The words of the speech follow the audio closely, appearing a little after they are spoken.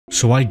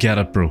So I get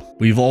it, bro.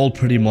 We've all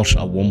pretty much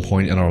at one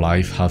point in our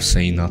life have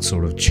seen that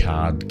sort of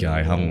Chad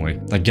guy, haven't we?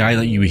 That guy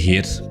that you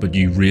hate, but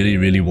you really,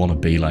 really want to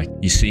be like.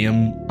 You see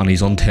him and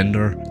he's on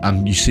Tinder,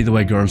 and you see the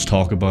way girls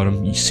talk about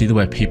him, you see the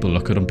way people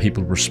look at him,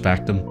 people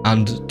respect him,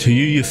 and to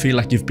you, you feel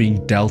like you've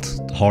been dealt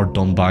hard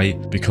done by,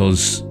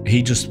 because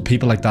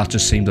people like that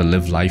just seem to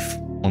live life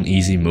on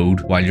easy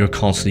mode while you're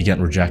constantly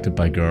getting rejected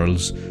by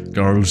girls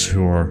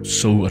who are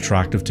so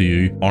attractive to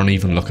you aren't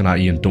even looking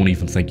at you and don't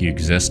even think you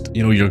exist.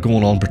 You know, you're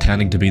going on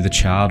pretending to be the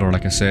Chad, or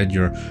like I said,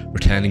 you're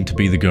pretending to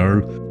be the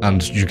girl,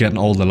 and you're getting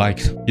all the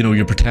likes. You know,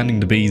 you're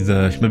pretending to be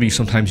maybe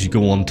sometimes you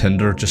go on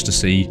Tinder just to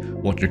see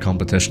what your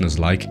competition is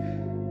like.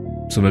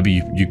 So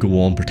maybe you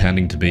go on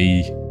pretending to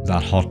be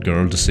that hot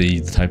girl to see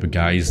the type of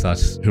guys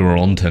who are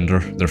on Tinder,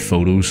 their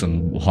photos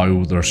and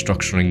how they're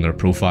structuring their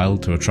profile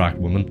to attract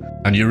women.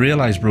 And you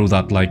realize, bro,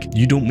 that like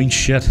you don't mean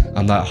shit,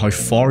 and that how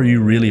far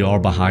you really are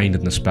behind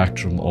in the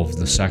spectrum of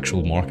the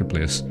sexual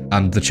marketplace.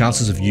 And the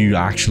chances of you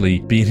actually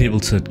being able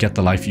to get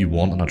the life you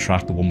want and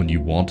attract the woman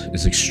you want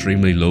is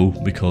extremely low,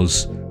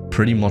 because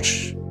pretty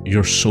much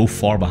you're so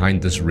far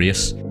behind this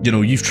race. You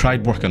know, you've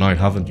tried working out,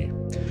 haven't you?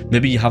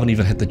 Maybe you haven't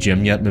even hit the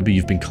gym yet, maybe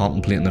you've been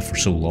contemplating it for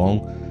so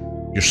long.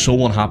 You're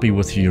so unhappy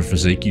with your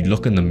physique, you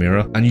look in the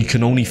mirror and you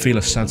can only feel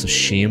a sense of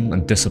shame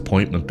and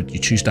disappointment, but you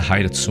choose to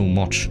hide it so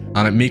much.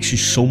 And it makes you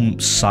so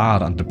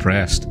sad and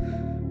depressed,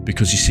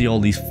 because you see all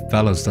these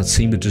fellas that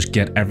seem to just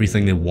get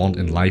everything they want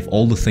in life,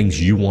 all the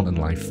things you want in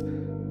life.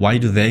 Why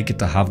do they get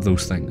to have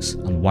those things,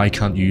 and why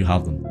can't you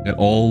have them? It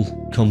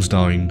all comes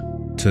down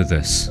to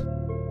this.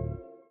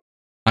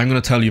 I'm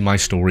gonna tell you my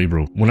story,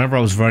 bro. Whenever I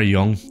was very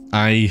young,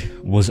 I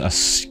was a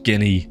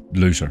skinny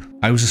loser.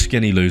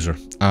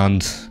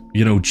 And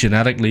you know,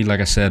 genetically,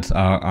 like I said,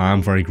 I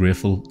am very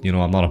grateful. You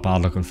know, I'm not a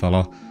bad looking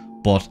fella,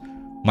 but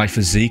my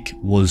physique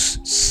was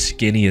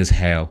skinny as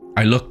hell.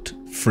 I looked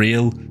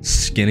frail,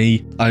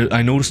 skinny.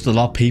 I noticed a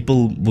lot of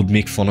people would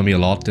make fun of me a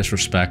lot,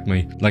 disrespect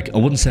me. Like, I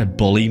wouldn't say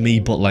bully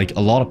me, but like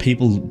a lot of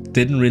people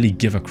didn't really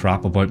give a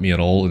crap about me at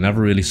all. They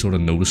never really sort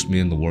of noticed me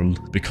in the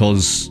world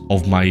because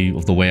of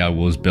the way I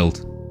was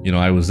built. You know,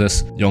 I was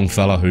this young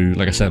fella who,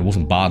 like I said,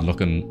 wasn't bad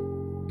looking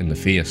in the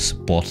face,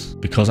 but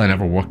because I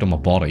never worked on my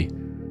body,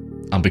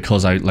 and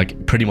because I,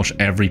 like, pretty much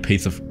every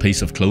piece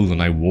of clothing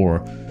I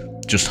wore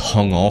just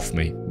hung off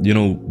me. You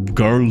know,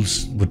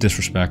 girls would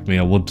disrespect me.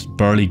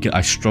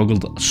 I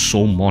struggled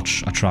so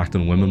much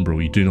attracting women, bro.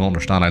 You do not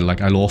understand.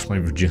 I lost my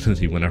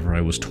virginity whenever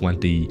I was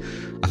 20.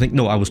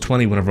 I was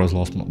 20 whenever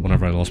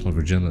I lost my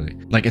virginity.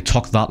 Like, it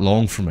took that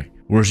long for me.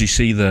 Whereas you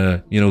see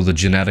the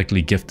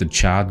genetically gifted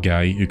Chad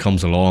guy who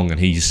comes along and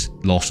he's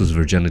lost his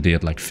virginity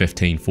at like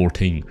 15,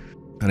 14,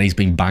 and he's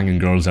been banging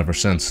girls ever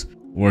since.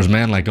 Whereas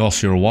men like us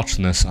who are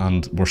watching this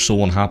and we're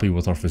so unhappy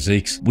with our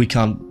physiques, we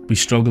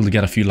struggled to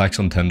get a few likes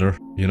on Tinder.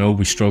 You know,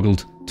 we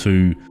struggled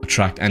to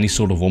attract any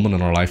sort of woman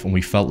in our life, and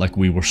we felt like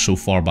we were so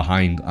far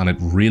behind, and it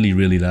really,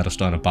 really led us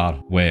down a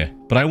bad way.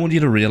 But I want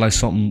you to realize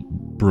something,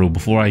 bro,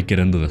 before I get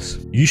into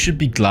this. You should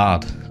be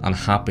glad and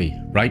happy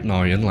right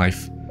now in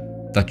life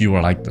that you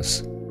are like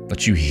this,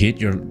 that you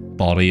hate your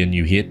body and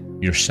you hate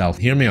yourself.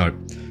 Hear me out.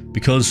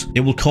 Because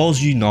it will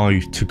cause you now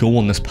to go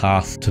on this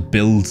path to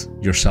build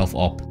yourself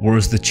up.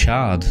 Whereas the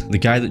Chad, the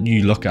guy that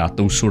you look at,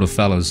 those sort of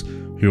fellas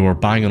who are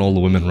banging all the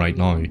women right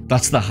now,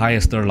 that's the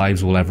highest their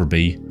lives will ever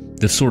be.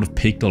 They've sort of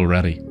peaked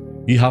already.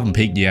 You haven't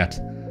peaked yet,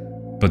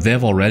 but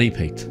they've already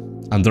peaked.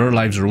 And their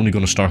lives are only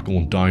going to start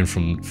going down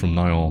from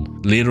now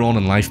on. Later on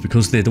in life,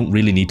 because they don't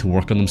really need to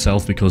work on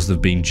themselves because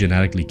they've been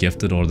genetically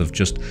gifted, or they're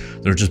just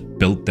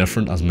built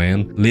different as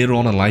men. Later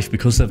on in life,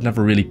 because they've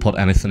never really put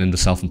anything into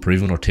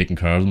self-improvement or taken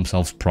care of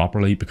themselves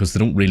properly, because they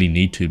don't really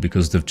need to,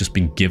 because they've just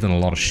been given a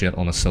lot of shit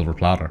on a silver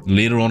platter.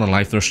 Later on in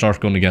life, they're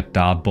going to get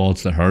dad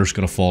bods, their hair's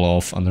going to fall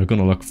off, and they're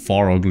going to look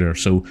far uglier.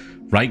 So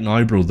right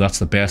now, bro, that's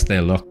the best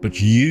they look. But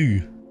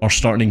you are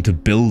starting to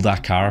build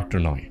that character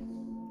now.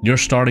 You're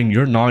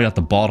now at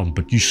the bottom,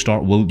 but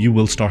you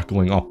will start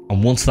going up.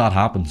 And once that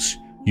happens,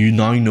 you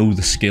now know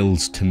the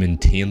skills to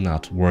maintain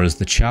that. Whereas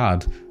the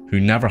Chad,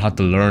 who never had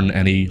to learn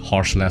any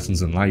harsh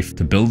lessons in life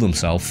to build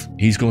himself,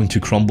 he's going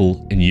to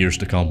crumble in years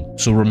to come.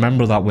 So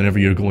remember that whenever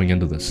you're going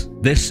into this.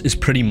 This is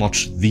pretty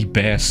much the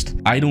best.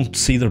 I don't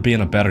see there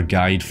being a better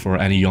guide for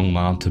any young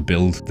man to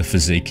build the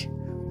physique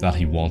that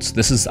he wants.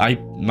 This is,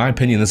 my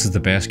opinion, this is the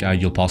best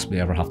guide you'll possibly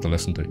ever have to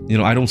listen to. You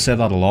know, I don't say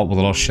that a lot with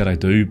a lot of shit I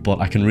do, but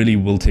I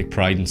will take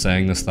pride in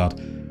saying this, that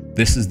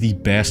this is the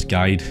best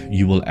guide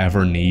you will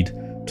ever need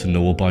to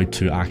know about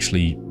to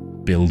actually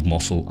build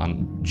muscle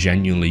and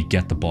genuinely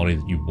get the body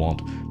that you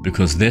want.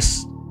 Because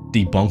this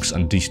debunks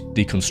and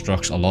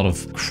deconstructs a lot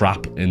of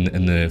crap in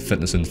the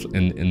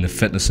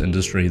fitness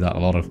industry that a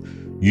lot of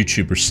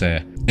YouTubers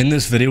say. In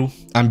this video,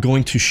 I'm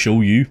going to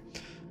show you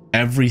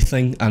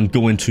everything and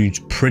go into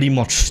pretty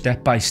much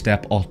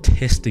step-by-step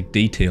autistic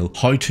detail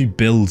how to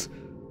build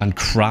and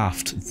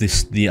craft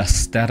the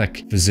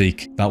aesthetic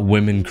physique that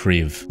women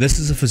crave. This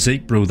is a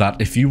physique, bro,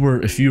 that if you were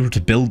to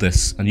build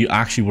this and you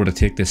actually were to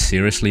take this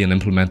seriously and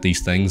implement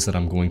these things that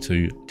I'm going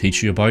to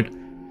teach you about,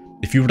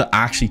 if you were to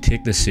actually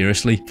take this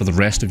seriously for the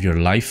rest of your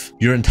life,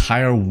 your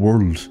entire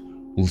world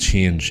will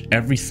change.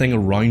 Everything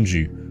around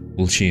you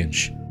will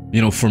change.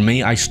 You know, for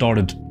me, I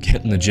started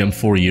hitting the gym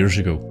 4 years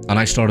ago, and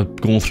I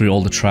started going through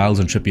all the trials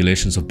and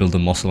tribulations of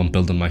building muscle and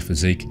building my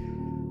physique.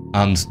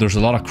 And there's a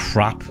lot of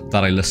crap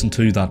that I listened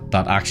to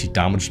that actually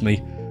damaged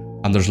me,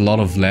 and there's a lot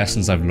of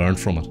lessons I've learned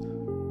from it.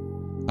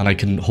 And I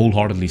can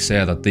wholeheartedly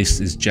say that this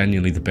is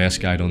genuinely the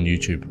best guide on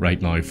YouTube right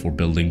now for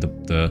building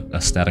the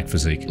aesthetic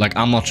physique. Like,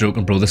 I'm not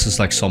joking, bro. This is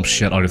like some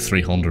shit out of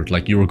 300.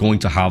 Like, you are going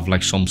to have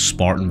like some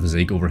Spartan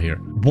physique over here.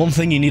 One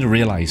thing you need to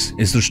realize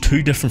is there's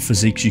two different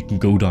physiques you can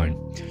go down.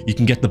 You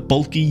can get the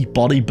bulky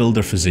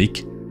bodybuilder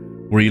physique,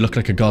 where you look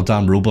like a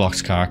goddamn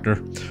Roblox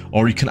character,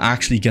 or you can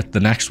actually get the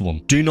next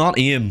one. Do not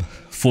aim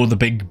for the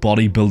big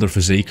bodybuilder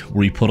physique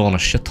where you put on a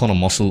shit ton of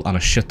muscle and a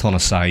shit ton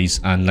of size,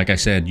 and like I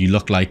said, you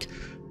look like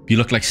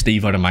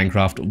Steve out of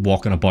Minecraft,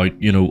 walking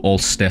about, you know, all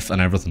stiff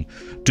and everything.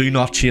 Do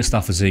not chase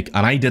that physique.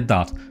 And I did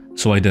that.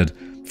 So I did.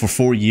 For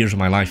 4 years of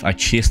my life, I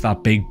chased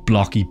that big,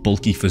 blocky,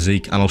 bulky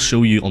physique. And I'll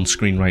show you on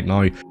screen right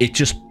now. It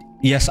just,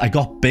 yes, I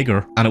got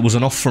bigger. And it was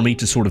enough for me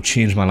to sort of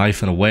change my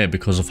life in a way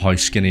because of how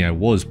skinny I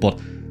was. But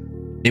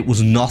it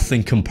was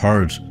nothing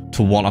compared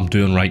to what I'm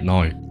doing right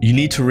now. You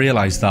need to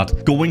realize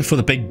that going for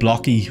the big,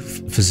 blocky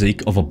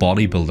physique of a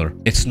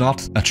bodybuilder, it's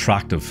not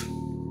attractive.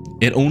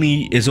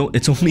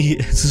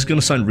 This is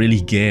gonna sound really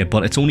gay,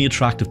 but it's only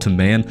attractive to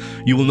men.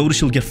 You will notice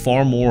you'll get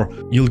far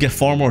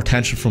more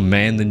attention from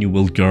men than you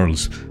will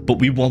girls. But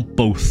we want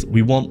both.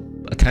 We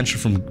want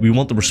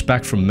the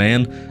respect from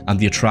men and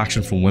the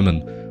attraction from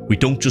women. We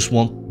don't just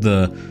want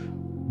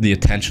the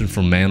attention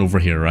from men over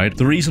here, right?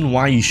 The reason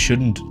why you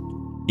shouldn't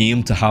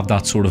aim to have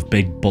that sort of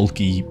big,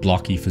 bulky,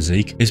 blocky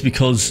physique is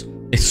because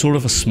it's sort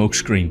of a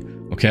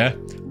smokescreen, okay?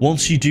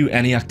 Once you do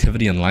any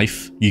activity in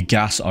life, you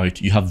gas out.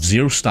 You have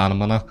zero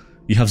stamina.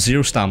 You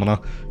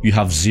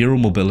have zero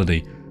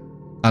mobility,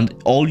 and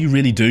all you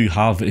really do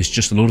have is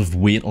just a lot of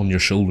weight on your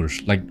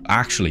shoulders. Like,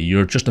 actually,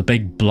 you're just a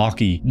big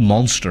blocky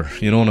monster,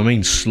 you know what I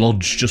mean?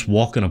 Sludge just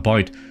walking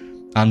about.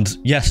 And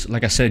yes,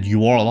 like I said,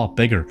 you are a lot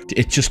bigger.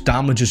 It just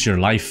damages your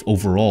life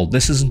overall.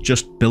 This isn't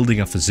just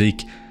building a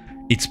physique,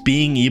 it's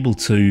being able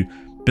to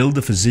build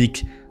a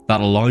physique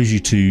that allows you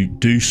to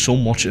do so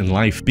much in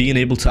life. Being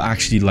able to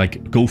actually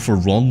like go for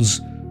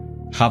runs,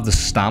 have the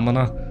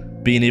stamina,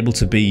 being able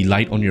to be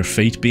light on your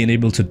feet, being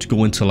able to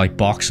go into like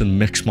boxing,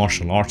 mixed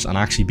martial arts, and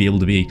actually be able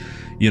to be,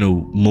 you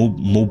know,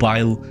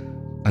 mobile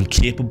and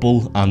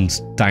capable and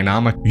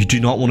dynamic. You do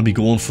not want to be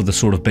going for the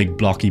sort of big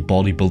blocky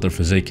bodybuilder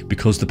physique,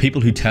 because the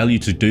people who tell you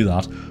to do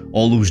that,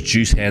 all those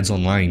juice heads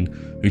online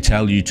who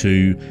tell you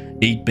to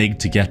eat big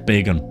to get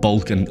big and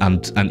bulk and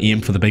aim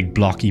for the big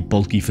blocky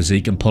bulky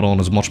physique and put on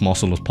as much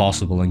muscle as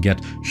possible and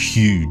get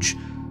huge,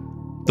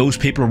 those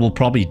people will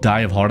probably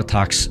die of heart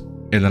attacks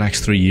in the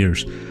next 3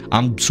 years.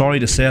 I'm sorry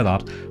to say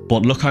that,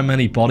 but look how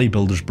many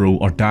bodybuilders, bro,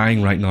 are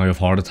dying right now of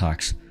heart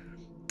attacks.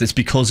 It's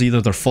because either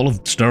they're full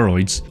of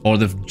steroids or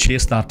they've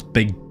chased that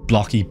big,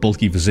 blocky,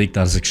 bulky physique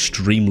that is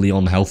extremely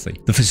unhealthy.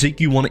 The physique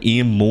you want to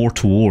aim more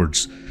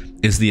towards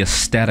is the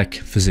aesthetic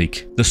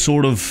physique, the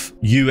sort of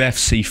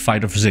UFC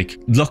fighter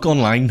physique. Look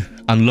online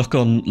and look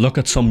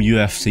at some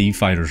UFC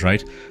fighters,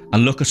 right?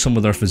 And look at some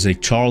of their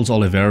physique. Charles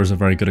Oliveira is a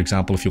very good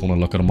example if you want to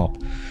look at him up.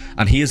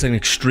 And he is an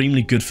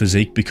extremely good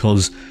physique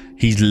because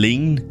he's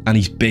lean and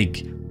he's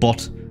big,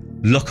 but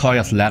look how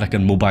athletic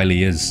and mobile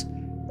he is.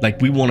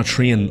 Like, we want to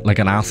train like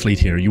an athlete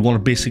here. You want to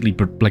basically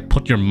like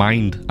put your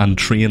mind and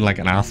train like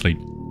an athlete.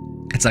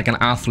 It's like an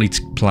athlete's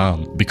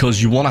plan,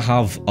 because you want to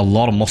have a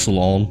lot of muscle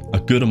on, a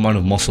good amount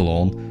of muscle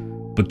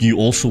on, but you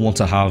also want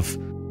to have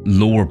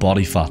lower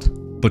body fat,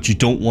 but you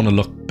don't want to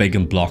look big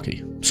and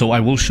blocky. So I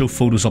will show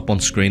photos up on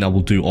screen. I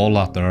will do all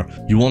that there.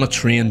 You want to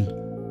train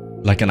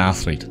like an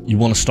athlete. You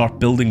want to start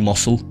building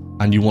muscle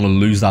and you want to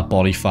lose that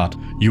body fat.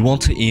 You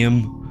want to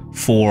aim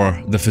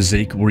for the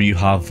physique where you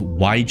have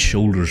wide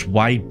shoulders,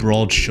 wide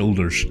broad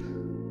shoulders,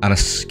 and a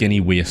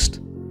skinny waist,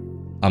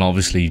 and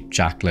obviously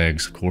jack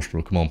legs, of course,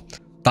 bro, come on.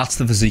 That's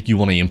the physique you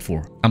want to aim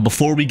for. And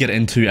before we get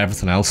into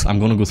everything else, I'm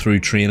going to go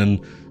through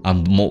training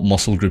and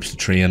muscle groups to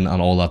train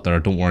and all that there.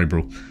 Don't worry,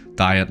 bro.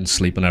 Diet and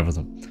sleep and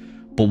everything.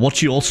 But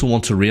what you also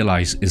want to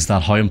realize is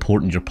that how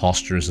important your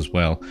posture is as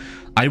well.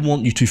 I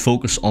want you to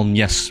focus on,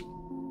 yes,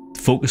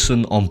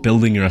 focusing on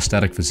building your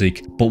aesthetic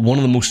physique, but one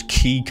of the most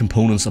key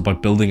components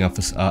about building a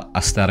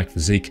aesthetic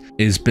physique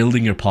is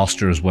building your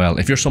posture as well.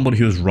 If you're somebody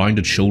who has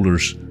rounded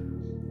shoulders,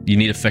 you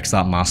need to fix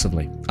that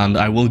massively, and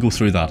I will go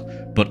through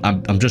that, but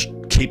I'm just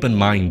keep in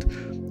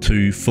mind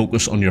to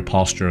focus on your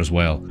posture as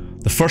well.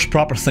 The first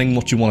proper thing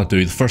what you want to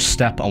do, the first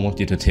step I want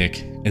you to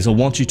take, is I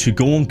want you to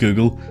go on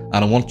Google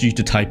and I want you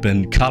to type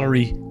in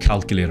calorie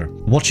calculator.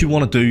 What you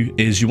want to do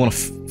is you want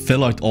to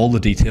fill out all the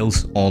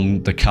details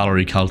on the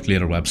calorie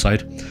calculator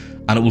website,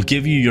 and it will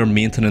give you your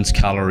maintenance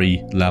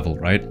calorie level,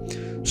 right?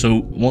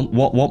 So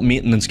what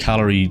maintenance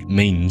calorie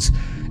means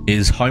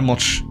is how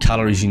much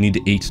calories you need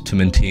to eat to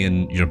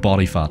maintain your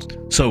body fat.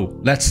 So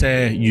let's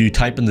say you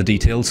type in the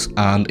details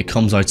and it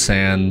comes out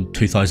saying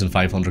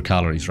 2,500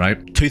 calories,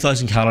 right?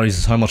 2,000 calories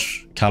is how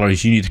much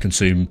calories you need to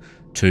consume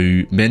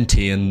to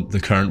maintain the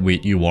current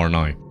weight you are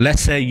now.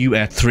 Let's say you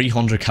ate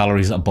 300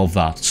 calories above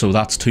that, so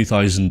that's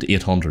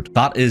 2,800.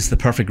 That is the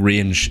perfect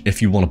range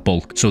if you want to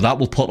bulk. So that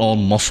will put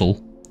on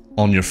muscle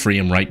on your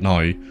frame right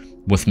now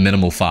with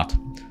minimal fat.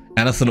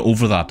 Anything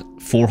over that,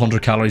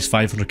 400 calories,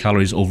 500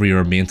 calories over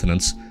your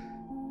maintenance,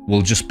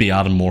 will just be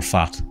adding more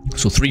fat.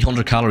 So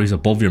 300 calories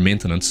above your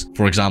maintenance,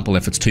 for example,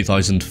 if it's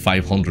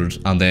 2,500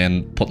 and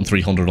then putting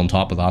 300 on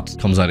top of that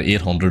comes out at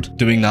 800,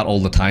 doing that all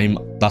the time,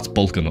 that's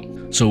bulking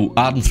it. So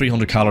adding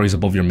 300 calories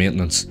above your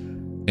maintenance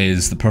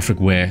is the perfect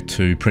way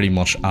to pretty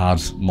much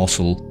add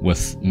muscle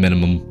with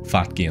minimum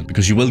fat gain,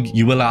 because you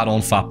will add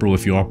on fat, bro,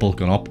 if you are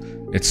bulking up.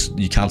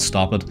 You can't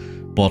stop it,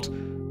 but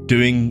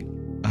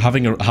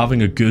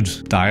having a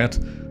good diet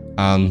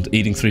and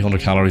eating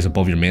 300 calories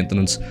above your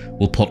maintenance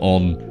will put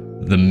on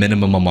the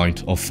minimum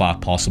amount of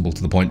fat possible,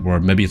 to the point where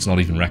maybe it's not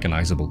even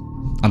recognizable.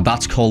 And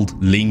that's called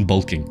lean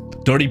bulking.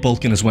 Dirty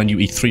bulking is when you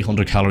eat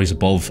 300 calories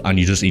above and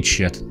you just eat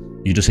shit.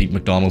 You just eat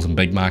McDonald's and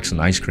Big Macs and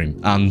ice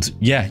cream. And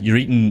yeah, you're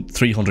eating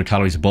 300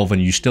 calories above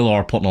and you still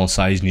are putting on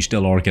size and you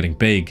still are getting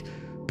big,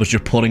 but you're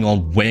putting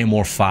on way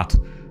more fat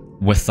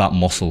with that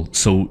muscle.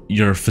 So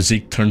your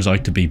physique turns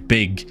out to be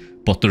big,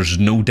 but there's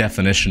no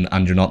definition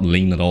and you're not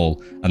lean at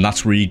all. And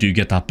that's where you do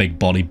get that big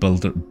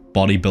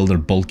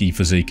bodybuilder bulky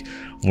physique,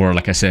 where,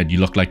 like I said, you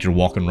look like you're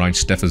walking around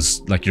stiff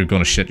as like you're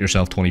gonna shit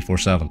yourself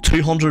 24/7.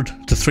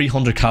 200 to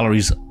 300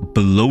 calories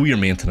below your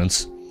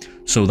maintenance,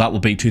 so that will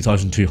be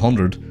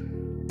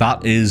 2,200.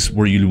 That is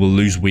where you will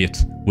lose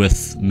weight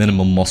with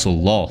minimum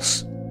muscle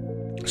loss.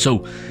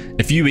 So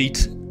if you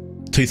eat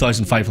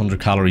 2,500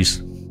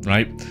 calories,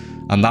 right,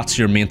 and that's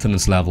your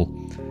maintenance level,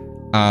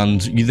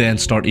 and you then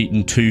start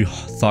eating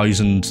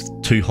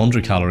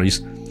 2,200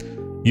 calories,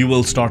 you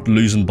will start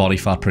losing body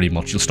fat pretty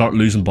much. You'll start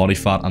losing body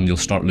fat and you'll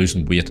start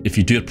losing weight. If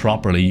you do it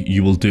properly,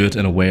 you will do it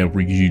in a way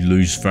where you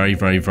lose very,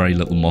 very, very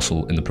little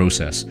muscle in the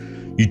process.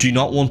 You do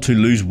not want to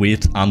lose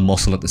weight and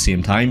muscle at the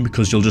same time,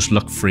 because you'll just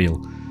look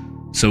frail.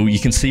 So you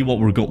can see what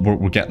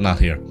we're getting at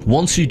here.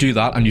 Once you do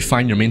that and you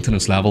find your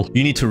maintenance level,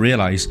 you need to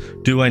realize,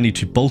 do I need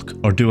to bulk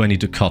or do I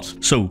need to cut?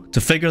 So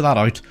to figure that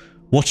out,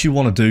 what you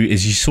want to do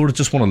is you sort of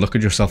just want to look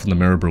at yourself in the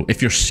mirror, bro.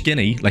 If you're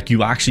skinny, like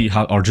you actually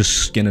are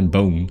just skin and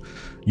bone,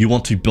 you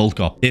want to bulk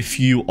up. If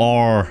you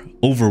are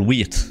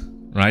overweight,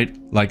 right?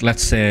 Like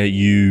let's say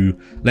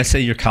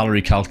your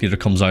calorie calculator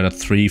comes out at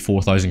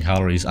 4,000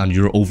 calories and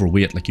you're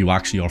overweight, like you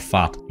actually are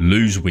fat,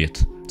 lose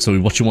weight. So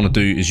what you want to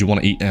do is you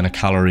want to eat in a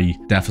calorie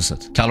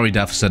deficit. Calorie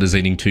deficit is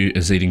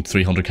eating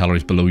 300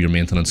 calories below your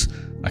maintenance.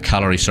 A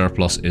calorie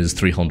surplus is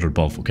 300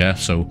 above, okay?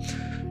 So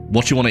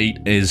what you want to eat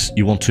is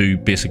you want to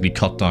basically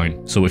cut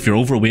down. So if you're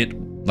overweight,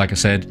 like I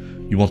said,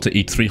 you want to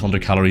eat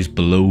 300 calories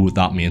below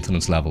that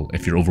maintenance level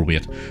if you're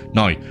overweight.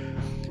 Now,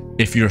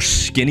 if you're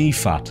skinny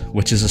fat,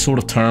 which is a sort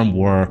of term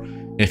where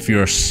if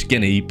you're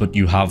skinny but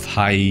you have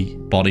high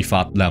body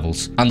fat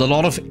levels, and a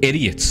lot of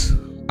idiots,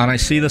 and I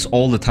see this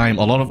all the time,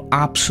 a lot of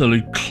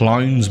absolute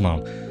clowns,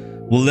 man,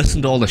 will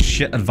listen to all the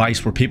shit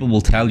advice where people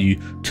will tell you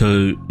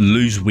to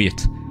lose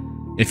weight.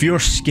 If you're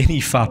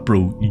skinny fat,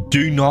 bro, you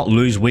do not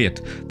lose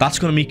weight. That's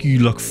going to make you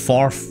look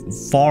far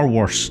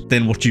worse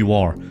than what you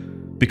are.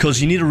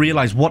 Because you need to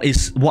realize what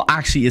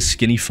actually is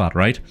skinny fat,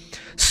 right?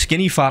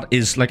 Skinny fat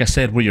is, like I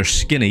said, where you're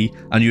skinny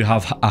and you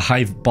have a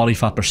high body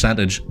fat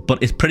percentage,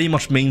 but it pretty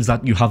much means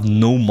that you have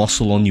no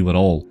muscle on you at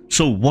all.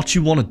 So what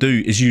you want to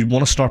do is you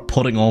want to start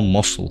putting on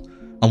muscle.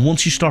 And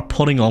once you start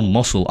putting on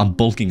muscle and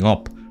bulking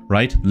up,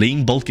 right?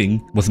 Lean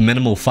bulking with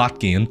minimal fat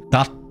gain,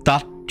 that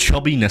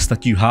chubbiness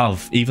that you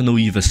have, even though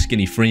you have a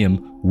skinny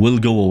frame, will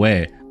go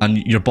away.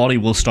 And your body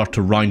will start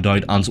to round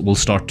out and will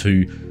start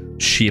to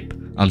shape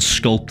and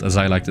sculpt, as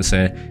I like to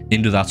say,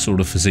 into that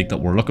sort of physique that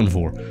we're looking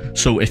for.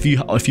 So if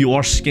you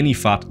are skinny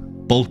fat,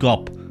 bulk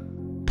up,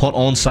 put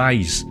on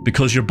size,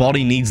 because your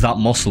body needs that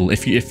muscle.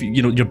 If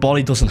you know your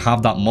body doesn't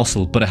have that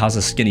muscle, but it has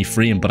a skinny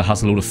frame, but it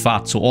has a load of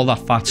fat, so all that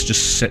fat's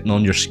just sitting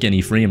on your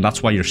skinny frame.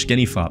 That's why you're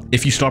skinny fat.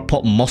 If you start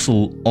putting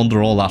muscle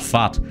under all that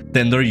fat,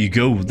 then there you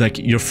go. Like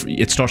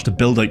it starts to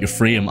build out your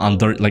frame, and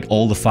there, like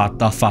all the fat,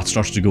 that fat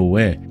starts to go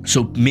away.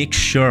 So make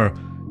sure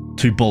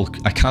to bulk.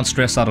 I can't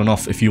stress that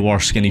enough if you are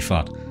skinny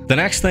fat. The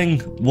next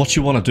thing, what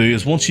you want to do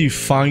is once you've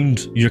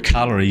found your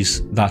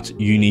calories that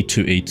you need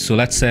to eat. So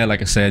let's say,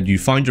 like I said, you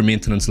found your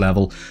maintenance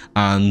level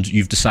and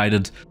you've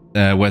decided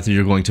whether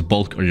you're going to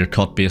bulk or you're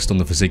cut based on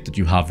the physique that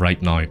you have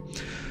right now.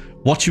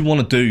 What you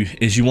want to do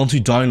is you want to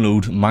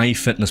download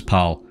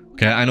MyFitnessPal.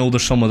 Okay, I know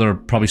there's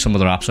probably some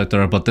other apps out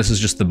there, but this is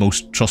just the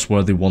most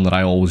trustworthy one that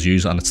I always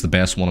use, and it's the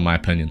best one in my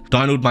opinion.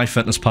 Download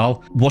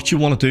MyFitnessPal. What you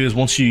want to do is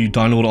once you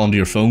download it onto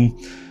your phone,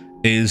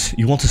 is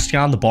you want to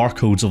scan the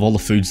barcodes of all the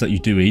foods that you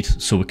do eat,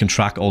 so it can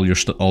track all your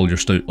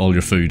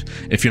food.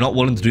 If you're not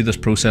willing to do this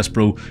process,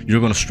 bro,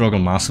 you're going to struggle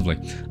massively.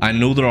 I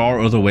know there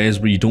are other ways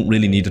where you don't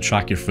really need to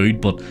track your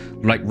food, but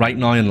like right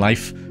now in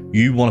life,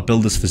 you want to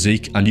build this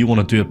physique and you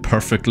want to do it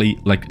perfectly,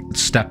 like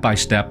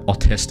step-by-step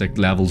autistic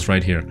levels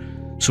right here.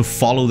 So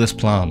follow this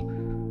plan.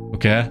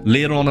 Okay,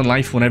 later on in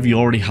life, whenever you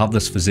already have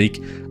this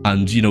physique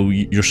and you know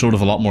you're sort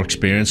of a lot more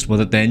experienced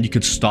with it, then you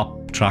could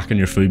stop tracking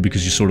your food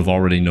because you sort of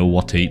already know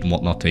what to eat and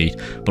what not to eat.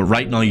 But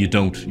right now you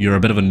don't. You're a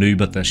bit of a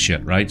noob at this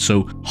shit, right?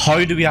 So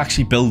how do we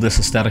actually build this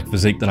aesthetic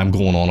physique that I'm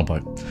going on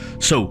about?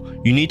 So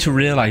you need to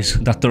realize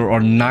that there are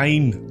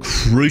 9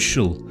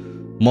 crucial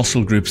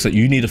muscle groups that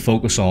you need to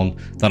focus on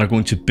that are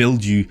going to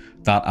build you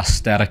that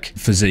aesthetic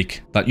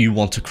physique that you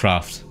want to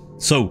craft.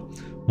 So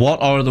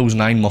what are those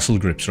 9 muscle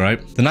groups, right?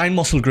 The 9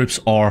 muscle groups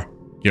are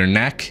your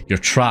neck, your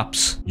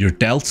traps, your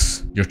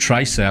delts, your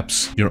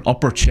triceps, your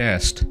upper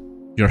chest,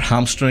 your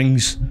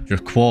hamstrings, your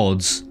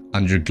quads,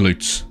 and your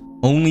glutes.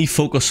 Only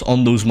focus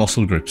on those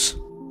muscle groups.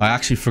 I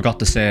actually forgot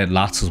to say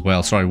lats as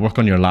well. Sorry, work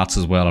on your lats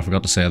as well. I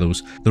forgot to say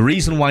those. The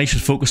reason why you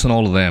should focus on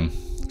all of them.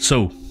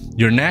 So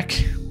your neck,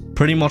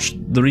 pretty much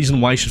the reason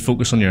why you should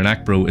focus on your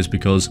neck, bro, is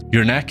because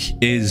your neck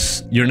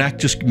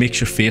just makes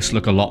your face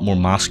look a lot more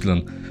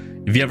masculine.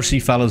 If you ever see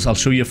fellas, I'll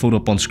show you a photo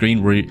up on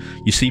screen where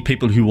you see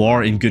people who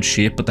are in good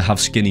shape but they have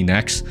skinny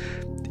necks.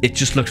 It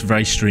just looks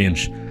very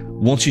strange.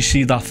 Once you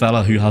see that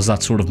fella who has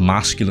that sort of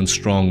masculine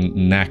strong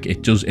neck,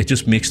 it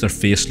just makes their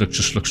face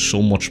look so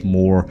much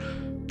more,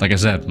 like I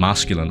said,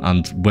 masculine,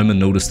 and women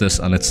notice this,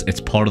 and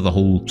it's part of the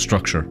whole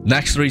structure.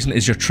 Next reason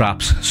is your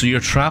traps. So your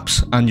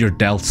traps and your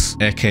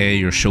delts, aka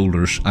your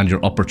shoulders, and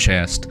your upper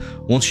chest,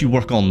 once you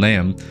work on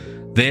them,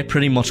 they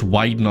pretty much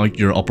widen out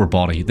your upper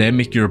body. They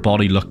make your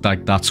body look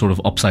like that sort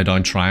of upside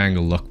down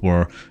triangle look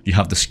where you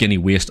have the skinny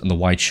waist and the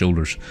wide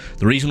shoulders.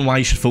 The reason why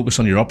you should focus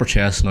on your upper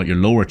chest, not your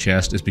lower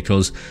chest, is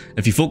because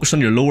if you focus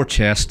on your lower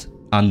chest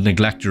and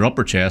neglect your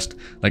upper chest,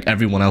 like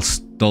everyone else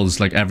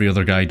does, like every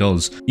other guy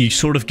does, you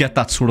sort of get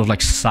that sort of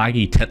like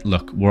saggy tit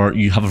look where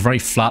you have a very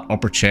flat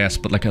upper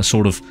chest but like a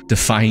sort of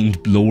defined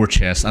lower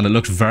chest, and it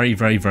looks very,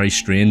 very, very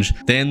strange.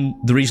 Then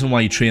the reason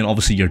why you train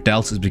obviously your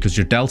delts is because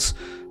your delts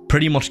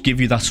pretty much give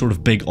you that sort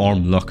of big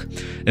arm look.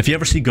 If you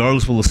ever see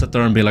girls will sit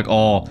there and be like,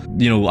 oh,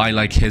 you know, I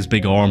like his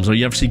big arms, or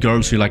you ever see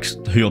girls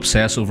who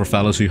obsess over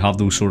fellas who have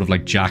those sort of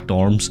like jacked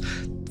arms.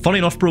 Funny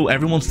enough, bro,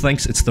 everyone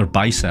thinks it's their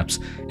biceps.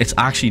 It's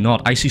actually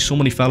not. I see so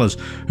many fellas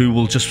who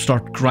will just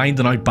start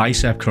grinding out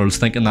bicep curls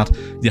thinking that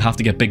you have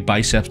to get big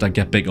biceps that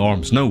get big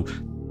arms. No.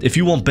 If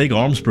you want big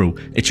arms, bro,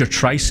 it's your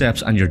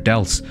triceps and your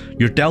delts.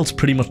 Your delts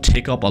pretty much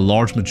take up a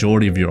large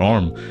majority of your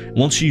arm.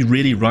 Once you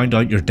really round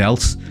out your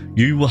delts,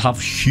 you will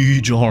have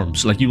huge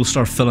arms. Like, you will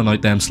start filling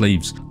out them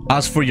sleeves.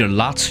 As for your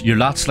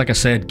lats, like I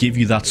said, give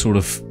you that sort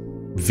of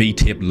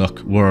V-tape look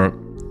where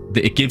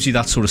it gives you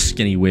that sort of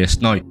skinny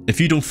waist. Now,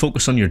 if you don't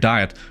focus on your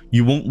diet,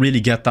 you won't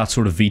really get that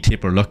sort of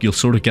V-taper look. You'll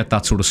sort of get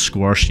that sort of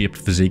square-shaped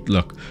physique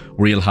look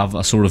where you'll have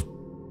a sort of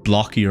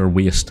blockier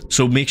waist.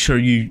 So make sure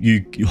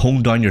you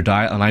hone down your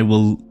diet, and I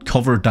will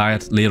cover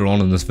diet later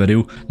on in this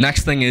video.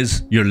 Next thing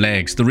is your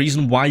legs. The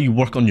reason why you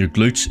work on your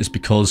glutes is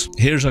because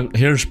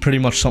here's pretty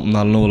much something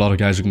that I know a lot of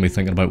guys are gonna be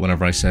thinking about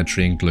whenever I said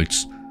train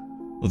glutes.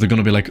 Or they're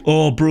gonna be like,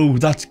 oh bro,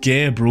 that's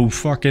gay, bro,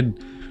 fucking,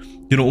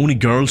 you know, only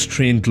girls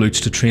train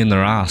glutes to train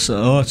their ass.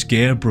 Oh, it's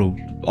gay, bro.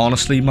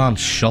 Honestly, man,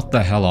 shut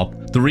the hell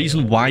up. The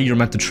reason why you're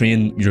meant to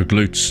train your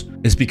glutes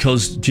is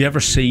because, do you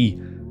ever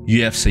see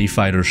UFC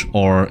fighters,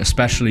 or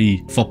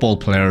especially football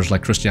players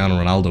like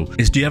Cristiano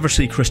Ronaldo, do you ever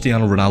see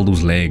Cristiano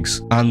Ronaldo's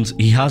legs? And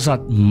he has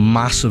that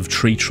massive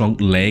tree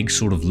trunk leg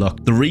sort of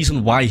look. The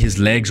reason why his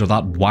legs are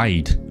that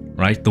wide,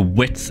 right? The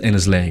width in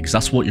his legs,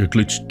 that's what your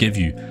glutes give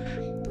you.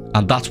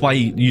 And that's why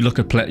you look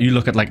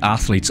at like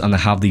athletes and they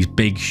have these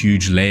big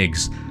huge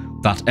legs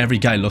that every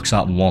guy looks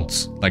at and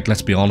wants. Like,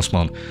 let's be honest,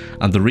 man.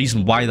 And the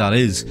reason why that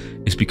is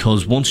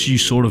because once you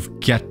sort of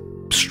get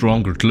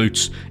stronger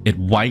glutes, it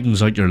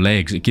widens out your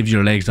legs. It gives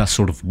your legs that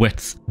sort of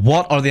width.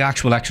 What are the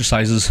actual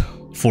exercises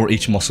for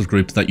each muscle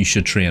group that you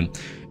should train?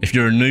 If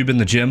you're a noob in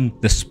the gym,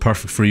 this is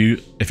perfect for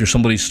you. If you're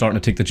somebody who's starting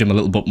to take the gym a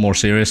little bit more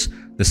serious,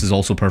 this is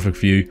also perfect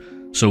for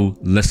you. So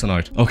listen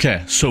out.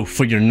 Okay, so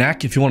for your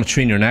neck, if you want to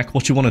train your neck,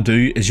 what you want to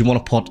do is you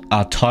want to put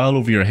a towel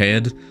over your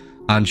head,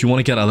 and you want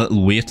to get a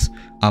little weight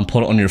and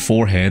put it on your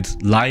forehead,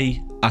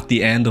 lie at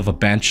the end of a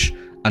bench,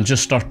 and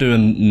just start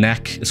doing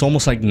neck. It's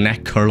almost like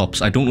neck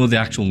curl-ups. I don't know the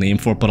actual name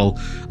for it, but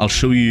I'll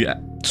show you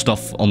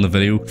stuff on the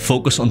video.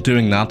 Focus on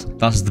doing that.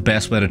 That's the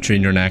best way to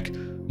train your neck.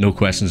 No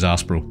questions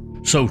asked, bro.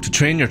 So to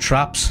train your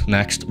traps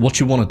next, what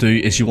you want to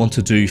do is you want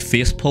to do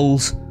face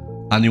pulls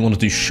and you want to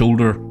do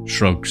shoulder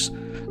shrugs.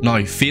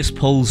 Now, face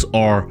pulls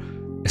are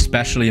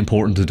especially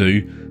important to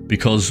do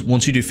because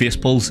once you do face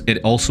pulls, it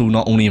also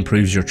not only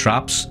improves your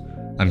traps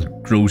and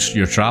grows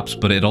your traps,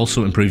 but it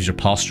also improves your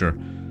posture,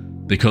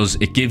 because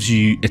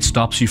it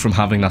stops you from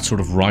having that sort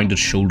of rounded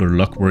shoulder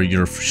look where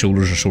your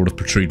shoulders are sort of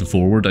protruding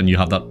forward and you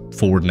have that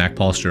forward neck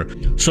posture.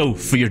 So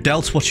for your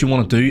delts, what you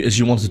want to do is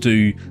you want to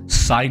do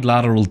side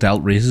lateral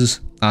delt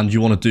raises and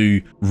you want to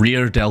do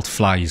rear delt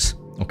flies.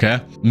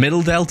 Okay,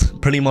 middle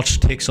delt pretty much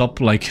takes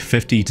up like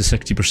 50 to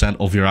 60%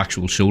 of your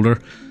actual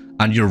shoulder,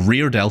 and your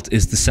rear delt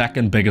is the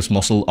second biggest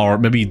muscle, or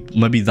maybe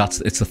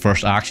it's the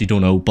first. I actually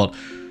don't know, but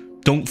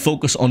don't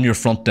focus on your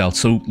front delt.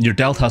 So your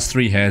delt has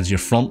 3 heads: your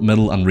front,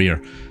 middle, and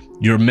rear.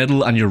 Your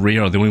middle and your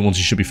rear are the only ones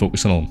you should be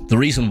focusing on. The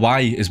reason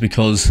why is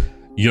because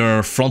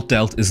your front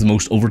delt is the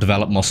most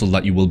overdeveloped muscle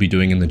that you will be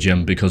doing in the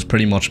gym, because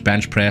pretty much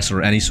bench press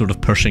or any sort of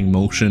pushing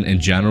motion in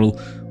general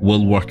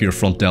will work your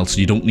front delt, so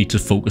you don't need to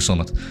focus on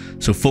it.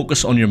 So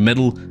focus on your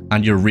middle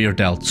and your rear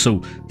delt.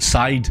 So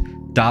side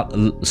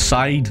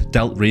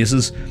delt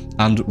raises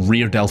and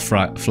rear delt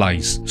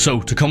flies.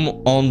 So to come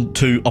on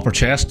to upper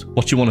chest,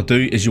 what you want to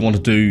do is you want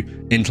to do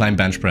incline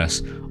bench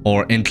press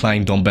or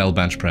incline dumbbell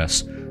bench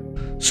press.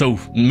 So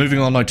moving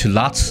on now to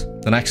lats,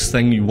 the next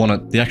thing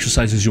the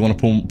exercises you want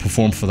to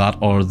perform for that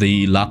are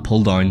the lat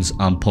pull downs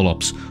and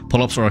pull-ups.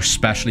 Pull-ups are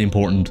especially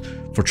important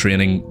for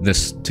training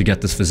this, to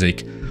get this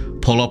physique.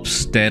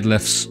 Pull-ups,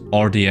 deadlifts,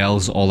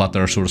 RDLs, all that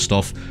there sort of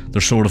stuff,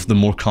 they're sort of the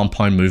more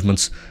compound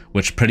movements,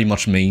 which pretty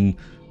much mean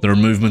there are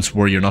movements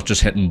where you're not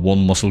just hitting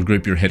one muscle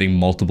group, you're hitting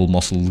multiple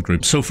muscle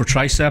groups. So for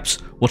triceps,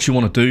 what you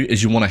want to do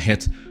is you want to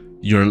hit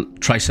your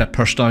tricep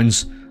push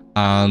downs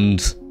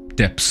and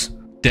dips.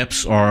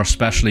 Dips are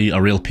especially a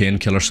real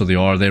painkiller, so they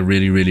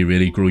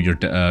really grow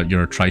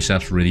your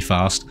triceps really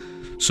fast.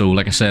 So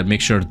like I said,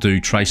 make sure to do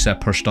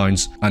tricep push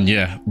downs, and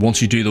yeah,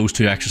 once you do those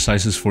two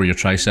exercises for your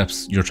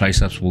triceps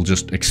will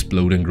just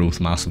explode in growth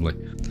massively.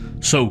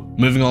 So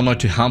moving on now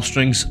to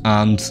hamstrings,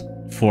 and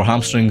for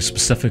hamstrings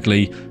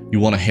specifically, you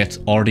want to hit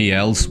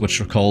RDLs,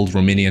 which are called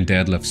Romanian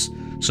deadlifts.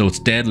 So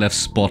it's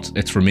deadlifts, but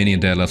it's Romanian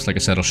deadlifts. Like I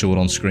said, I'll show it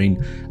on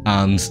screen.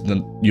 And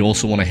then you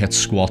also want to hit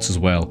squats as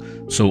well.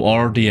 So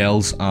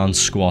RDLs and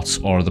squats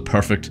are the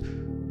perfect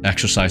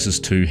exercises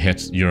to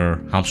hit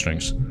your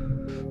hamstrings.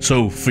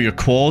 So for your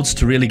quads,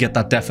 to really get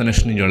that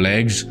definition in your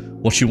legs,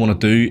 what you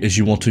want to do is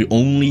you want to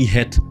only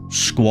hit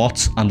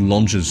squats and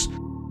lunges.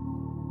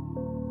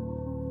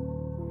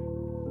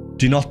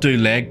 Do not do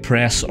leg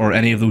press or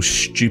any of those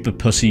stupid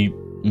pussy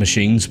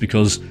machines,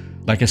 because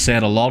like I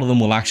said, a lot of them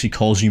will actually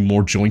cause you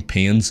more joint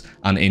pains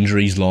and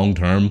injuries long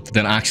term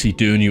than actually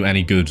doing you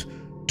any good.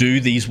 Do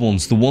these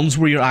ones, the ones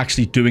where you're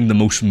actually doing the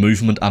most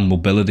movement and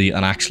mobility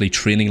and actually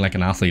training like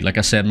an athlete. Like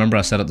I said, remember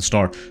I said at the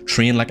start,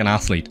 train like an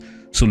athlete.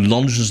 So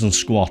lunges and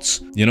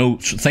squats, you know,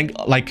 think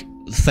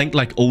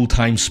like old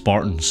time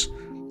Spartans,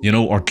 you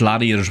know, or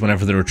gladiators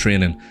whenever they were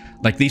training.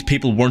 Like, these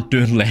people weren't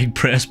doing leg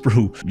press,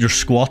 bro. Your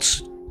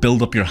squats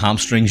build up your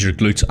hamstrings, your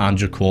glutes, and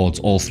your quads,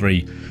 all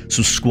three.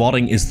 So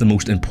squatting is the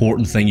most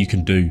important thing you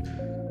can do.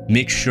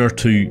 Make sure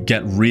to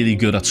get really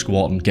good at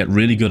squatting, get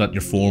really good at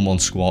your form on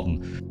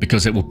squatting,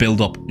 because it will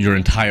build up your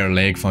entire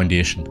leg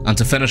foundation. And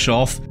to finish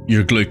off,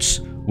 your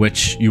glutes,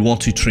 which you want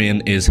to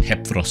train, is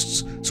hip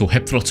thrusts. So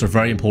hip thrusts are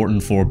very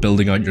important for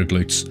building out your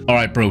glutes.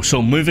 Alright bro,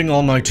 so moving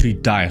on now to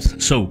diet.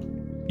 So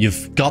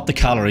you've got the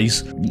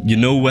calories, you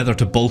know whether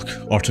to bulk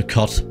or to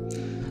cut,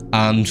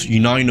 and you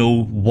now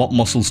know what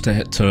muscles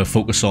to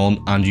focus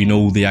on, and you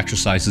know the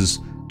exercises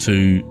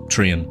to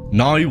train.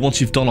 Now, once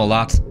you've done all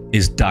that,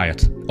 is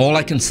diet. All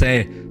I can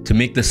say to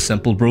make this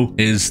simple, bro,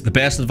 is the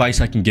best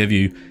advice I can give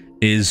you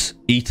is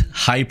eat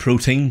high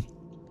protein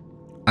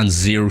and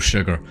zero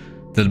sugar.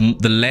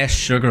 The less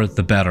sugar,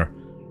 the better,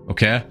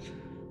 okay?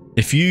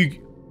 If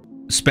you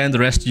spend the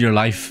rest of your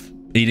life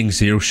eating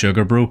zero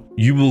sugar, bro,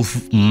 you will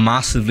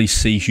massively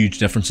see huge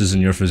differences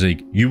in your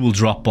physique. You will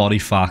drop body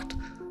fat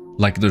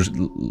like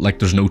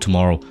there's no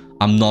tomorrow.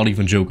 I'm not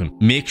even joking.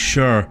 Make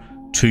sure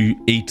to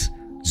eat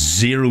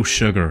zero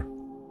sugar,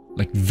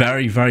 like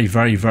very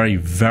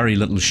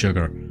little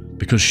sugar,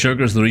 because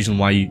sugar is the reason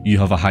why you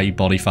have a high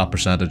body fat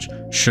percentage.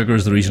 Sugar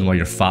is the reason why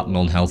you're fat and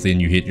unhealthy and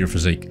you hate your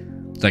physique.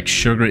 Like,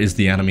 sugar is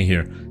the enemy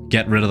here.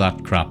 Get rid of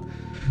that crap.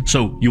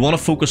 So you want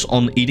to focus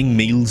on eating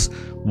meals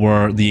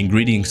where the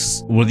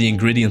ingredients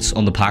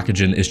on the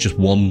packaging is just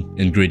one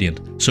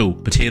ingredient. So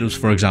potatoes,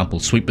 for example,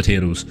 sweet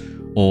potatoes,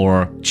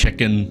 or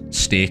chicken,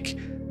 steak,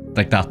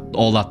 like that,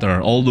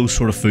 all those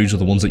sort of foods are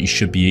the ones that you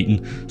should be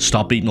eating.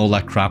 Stop eating all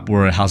that crap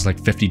where it has like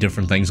 50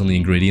 different things on the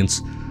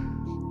ingredients.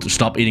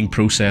 Stop eating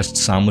processed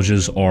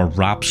sandwiches or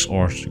wraps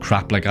or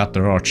crap like that.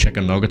 There are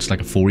chicken nuggets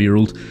like a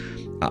 4-year-old.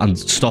 And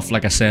stuff,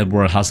 like I said,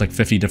 where it has like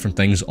 50 different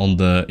things on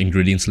the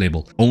ingredients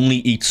label. Only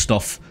eat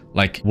stuff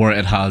like where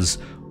it has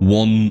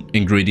one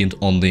ingredient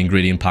on the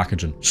ingredient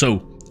packaging.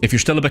 So if you're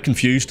still a bit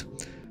confused,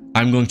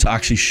 I'm going to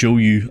actually show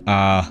you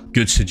a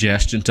good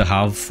suggestion to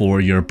have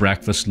for your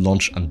breakfast,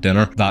 lunch, and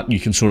dinner that you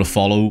can sort of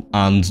follow,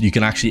 and you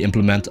can actually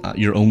implement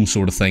your own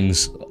sort of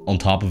things on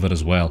top of it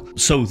as well.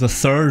 So the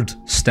third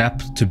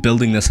step to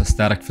building this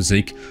aesthetic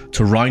physique,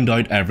 to round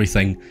out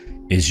everything,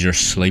 is your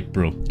sleep,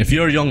 bro. If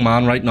you're a young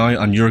man right now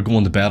and you're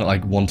going to bed at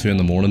like 1, 2 in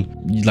the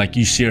morning, like,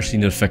 you seriously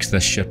need to fix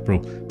this shit, bro.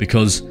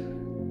 Because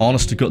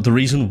honest to God, the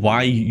reason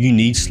why you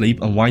need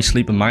sleep, and why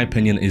sleep, in my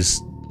opinion,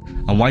 is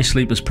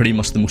pretty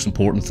much the most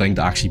important thing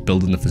to actually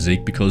building the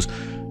physique, because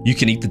you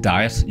can eat the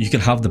diet, you can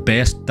have the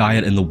best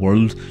diet in the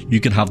world, you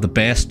can have the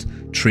best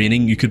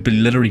training, you could be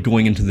literally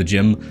going into the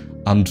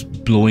gym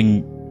and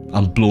blowing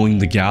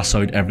the gas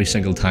out every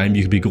single time.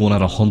 You could be going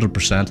at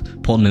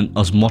 100%, putting in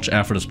as much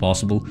effort as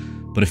possible,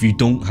 but if you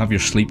don't have your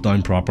sleep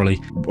down properly,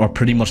 or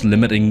pretty much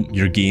limiting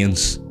your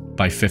gains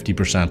by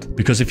 50%.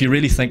 Because if you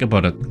really think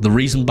about it, the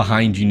reason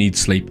behind you need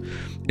sleep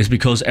is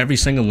because every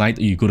single night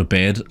that you go to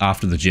bed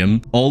after the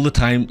gym, all the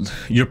time,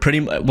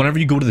 whenever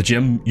you go to the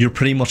gym, you're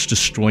pretty much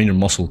destroying your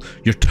muscle.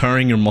 You're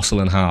tearing your muscle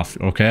in half,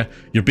 okay?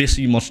 You're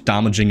basically much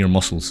damaging your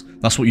muscles.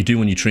 That's what you do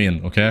when you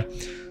train, okay?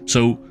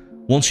 So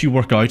once you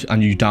work out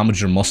and you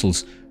damage your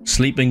muscles,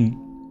 sleeping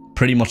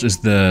pretty much is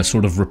the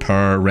sort of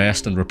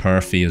rest and repair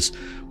phase.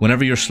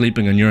 Whenever you're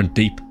sleeping and you're in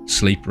deep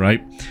sleep,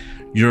 right,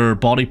 your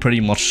body pretty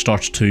much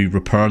starts to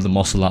repair the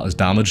muscle that is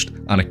damaged,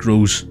 and it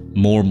grows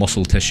more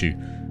muscle tissue.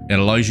 It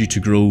allows you to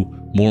grow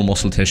more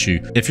muscle tissue.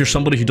 If you're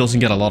somebody who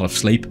doesn't get a lot of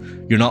sleep,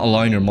 you're not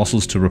allowing your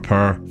muscles to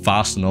repair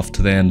fast enough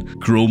to then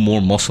grow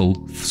more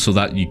muscle so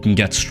that you can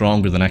get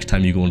stronger the next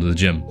time you go into the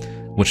gym,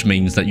 which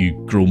means that you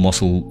grow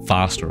muscle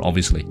faster,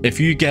 obviously. If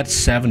you get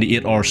 7 to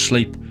 8 hours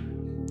sleep,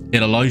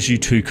 it allows you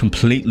to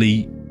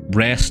completely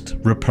rest,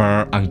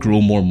 repair, and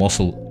grow more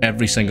muscle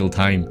every single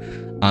time,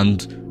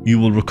 and you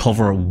will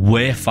recover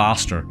way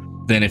faster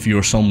than if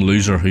you're some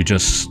loser who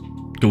just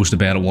goes to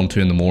bed at 1,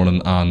 2 in the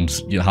morning and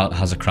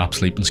has a crap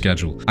sleeping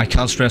schedule. I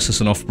can't stress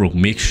this enough, bro.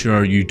 Make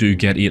sure you do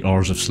get 8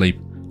 hours of sleep,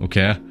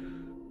 okay?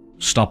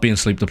 Stop being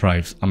sleep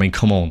deprived. I mean,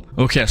 come on.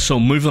 Okay, so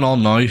moving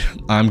on now,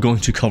 I'm going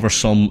to cover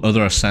some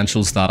other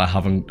essentials that I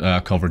haven't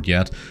covered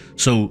yet.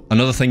 So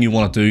another thing you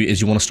want to do is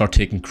you want to start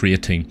taking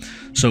creatine.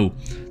 So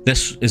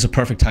this is a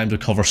perfect time to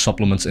cover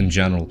supplements in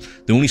general.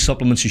 The only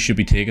supplements you should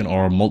be taking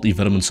are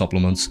multivitamin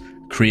supplements,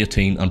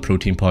 creatine, and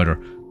protein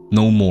powder.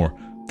 No more.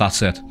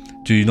 That's it.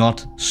 Do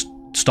not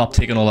stop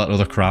taking all that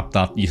other crap,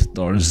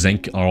 or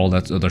zinc or all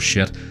that other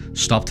shit.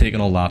 Stop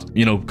taking all that,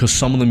 you know, because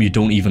some of them you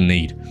don't even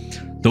need.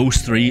 Those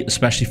three,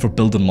 especially for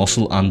building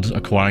muscle and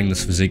acquiring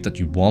this physique that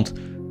you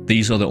want,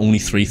 these are the only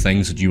 3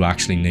 things that you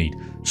actually need.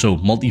 So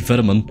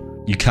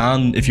multivitamin, you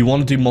can, if you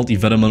want to do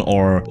multivitamin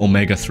or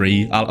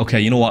omega-3, okay,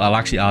 you know what, I'll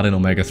actually add in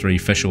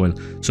omega-3 fish oil.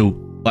 So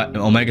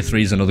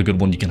omega-3 is another good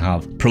one you can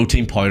have.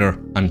 Protein powder,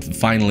 and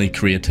finally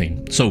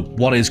creatine. So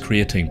what is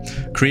creatine?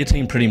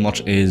 Creatine pretty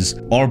much is,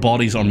 our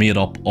bodies are made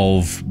up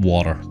of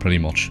water, pretty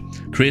much.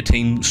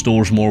 Creatine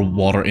stores more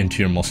water into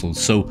your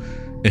muscles. So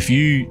if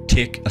you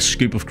take a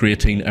scoop of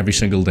creatine every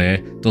single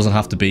day, doesn't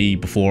have to be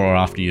before or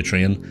after you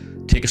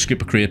train, take a scoop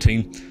of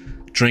creatine,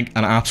 drink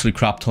an absolute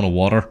crap ton of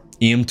water,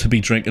 aim to be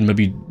drinking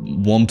maybe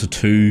 1 to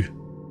 2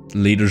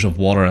 liters of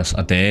water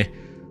a day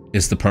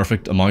is the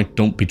perfect amount.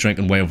 Don't be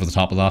drinking way over the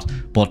top of that,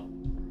 but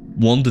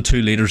 1 to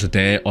 2 liters a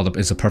day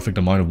is the perfect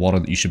amount of water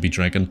that you should be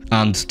drinking.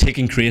 And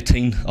taking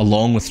creatine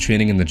along with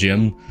training in the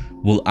gym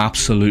will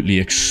absolutely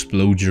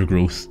explode your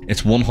growth.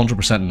 It's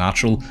 100%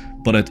 natural,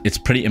 but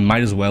it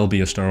might as well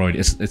be a steroid.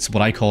 It's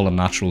what I call a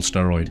natural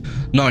steroid.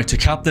 Now, to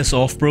cap this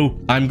off, bro,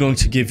 I'm going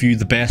to give you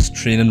the best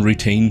training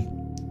routine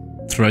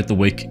throughout the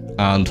week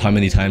and how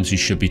many times you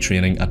should be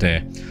training a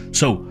day.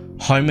 So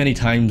how many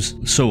days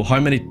do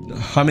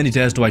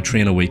I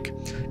train a week?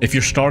 If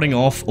you're starting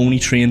off, only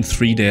train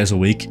 3 days a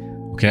week,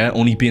 okay?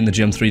 Only be in the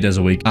gym 3 days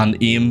a week, and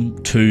aim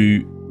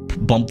to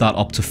bump that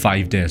up to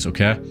 5 days,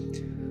 okay?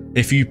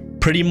 If you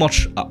pretty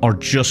much are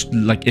just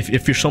like,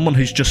 if you're someone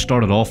who's just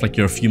started off, like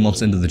you're a few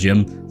months into the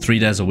gym, 3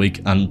 days a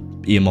week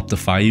and aim up to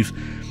 5.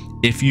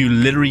 If you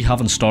literally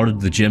haven't started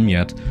the gym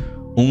yet,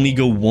 only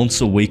go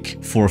once a week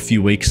for a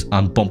few weeks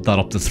and bump that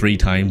up to 3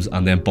 times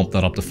and then bump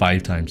that up to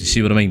 5 times. You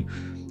see what I mean?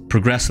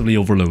 Progressively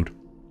overload.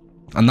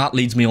 And that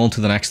leads me on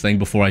to the next thing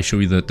before I show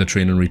you the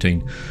training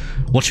routine.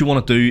 What you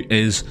want to do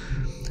is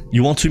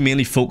you want to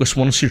mainly focus,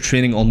 once you're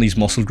training on these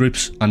muscle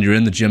groups and you're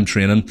in the gym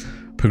training.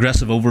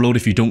 Progressive overload,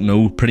 if you don't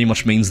know, pretty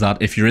much means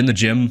that if you're in the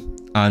gym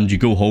and you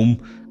go home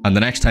and the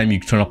next time you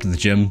turn up to the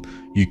gym,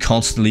 you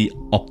constantly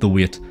up the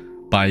weight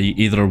by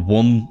either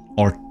 1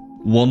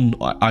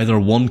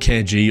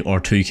 kg or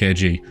 2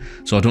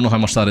 kg. So I don't know how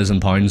much that is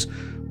in pounds,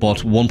 but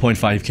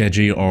 1.5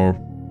 kg or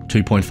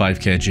 2.5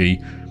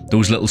 kg,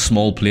 those little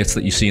small plates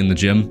that you see in the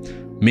gym,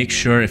 make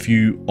sure if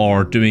you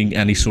are doing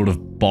any sort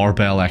of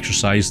barbell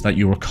exercise that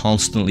you are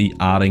constantly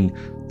adding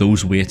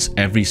those weights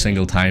every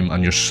single time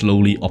and you're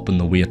slowly upping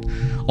the weight.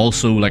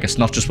 Also, like, it's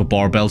not just with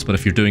barbells, but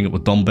if you're doing it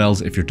with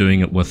dumbbells, if you're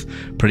doing it with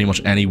pretty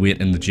much any weight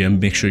in the gym,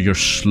 make sure you're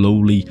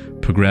slowly,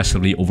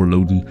 progressively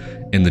overloading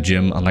in the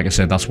gym. And like I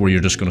said, that's where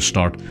you're just going to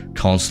start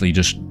constantly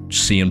just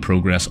seeing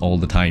progress all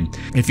the time.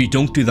 If you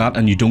don't do that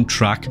and you don't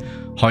track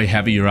how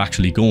heavy you're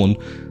actually going,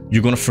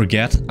 you're going to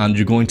forget, and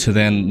you're going to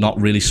then not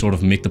really sort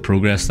of make the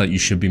progress that you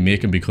should be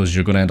making, because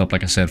you're going to end up,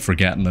 like I said,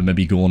 forgetting and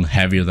maybe going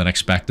heavier than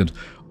expected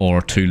or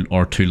too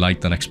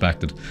light than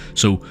expected.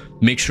 So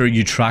make sure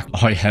you track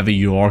how heavy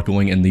you are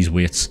going in these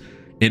weights.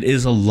 It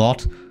is a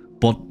lot,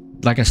 but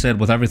like I said,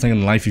 with everything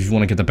in life, if you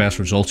want to get the best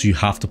results, you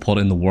have to put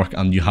in the work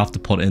and you have to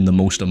put in the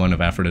most amount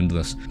of effort into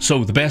this.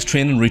 So the best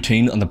training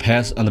routine and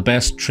the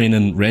best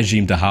training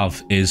regime to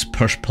have is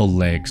push-pull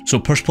legs. So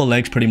push-pull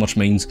legs pretty much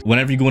means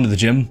whenever you go into the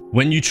gym,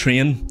 when you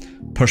train,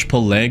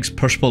 push-pull legs.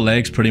 Push-pull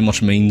legs pretty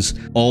much means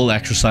all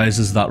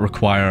exercises that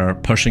require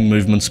pushing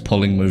movements,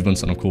 pulling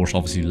movements, and of course,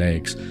 obviously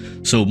legs.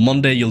 So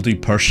Monday you'll do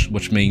push,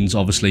 which means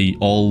obviously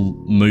all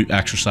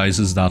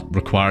exercises that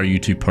require you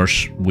to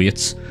push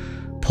weights.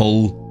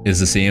 Pull is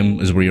the same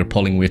as where you're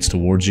pulling weights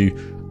towards you,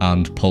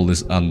 and pull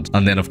this, and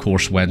then of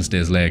course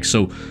Wednesday's legs.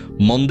 So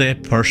Monday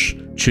push,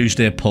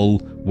 Tuesday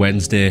pull,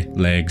 Wednesday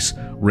legs,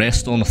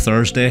 rest on a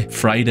Thursday,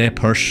 Friday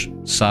push,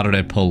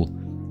 Saturday pull,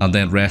 and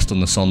then rest on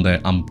the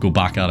Sunday and go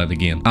back at it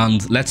again.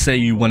 And let's say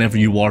you, whenever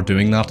you are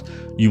doing that,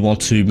 you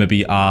want to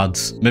maybe add,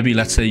 maybe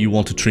let's say you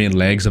want to train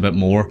legs a bit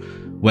more,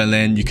 well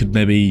then you could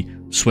maybe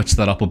switch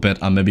that up a bit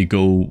and maybe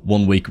go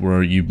 1 week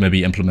where you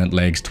maybe implement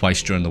legs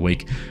twice during the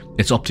week.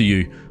 It's up to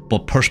you.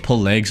 But push pull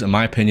legs, in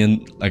my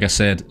opinion, like I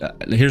said,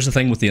 here's the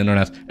thing with the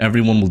internet,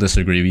 everyone will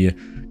disagree with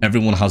you.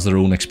 Everyone has their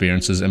own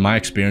experiences. In my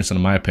experience and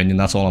in my opinion,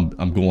 that's all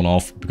I'm going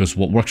off, because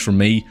what works for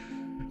me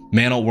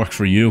may not work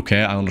for you,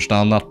 okay? I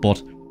understand that,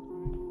 but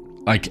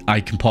I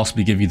can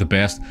possibly give you the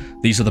best.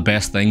 These are the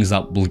best things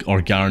that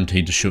are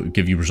guaranteed to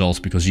give you results,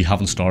 because you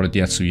haven't started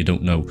yet, so you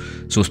don't know.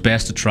 So it's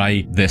best to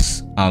try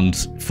this and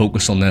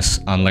focus on this.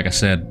 And like I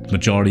said,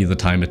 majority of the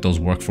time it does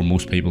work for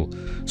most people.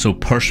 So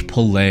push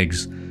pull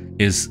legs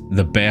is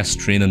the best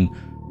training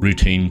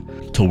routine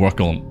to work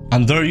on.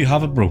 And there you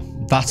have it, bro.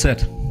 That's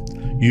it.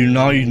 You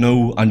now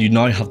know, and you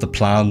now have the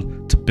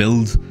plan to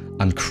build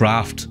and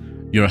craft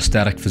your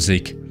aesthetic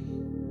physique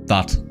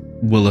that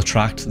will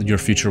attract your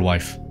future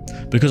wife.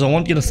 Because I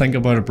want you to think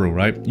about it, bro,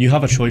 right? You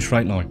have a choice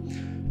right now.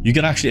 You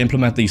can actually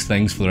implement these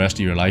things for the rest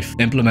of your life.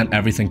 Implement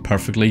everything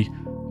perfectly,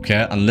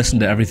 okay? And listen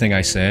to everything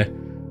I say.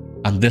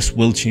 And this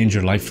will change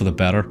your life for the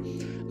better.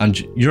 And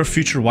your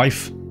future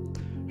wife,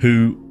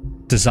 who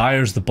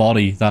desires the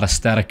body, that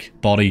aesthetic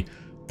body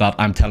that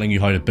I'm telling you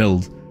how to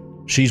build,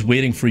 she's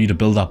waiting for you to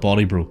build that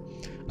body, bro.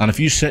 And if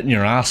you sit in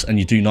your ass and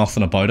you do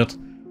nothing about it,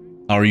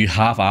 or you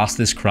half-ass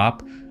this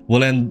crap,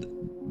 well then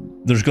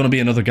there's going to be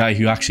another guy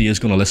who actually is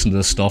going to listen to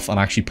this stuff and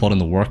actually put in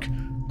the work,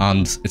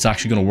 and it's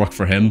actually going to work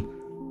for him,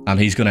 and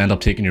he's going to end up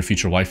taking your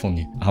future wife on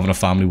you, having a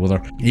family with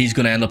her. He's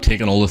going to end up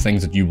taking all the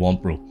things that you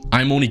want, bro.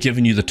 I'm only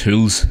giving you the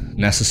tools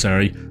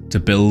necessary to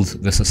build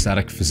this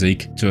aesthetic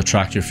physique to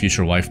attract your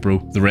future wife, bro.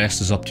 The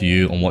rest is up to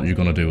you on what you're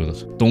going to do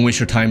with it. Don't waste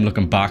your time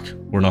looking back.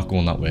 We're not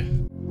going that way.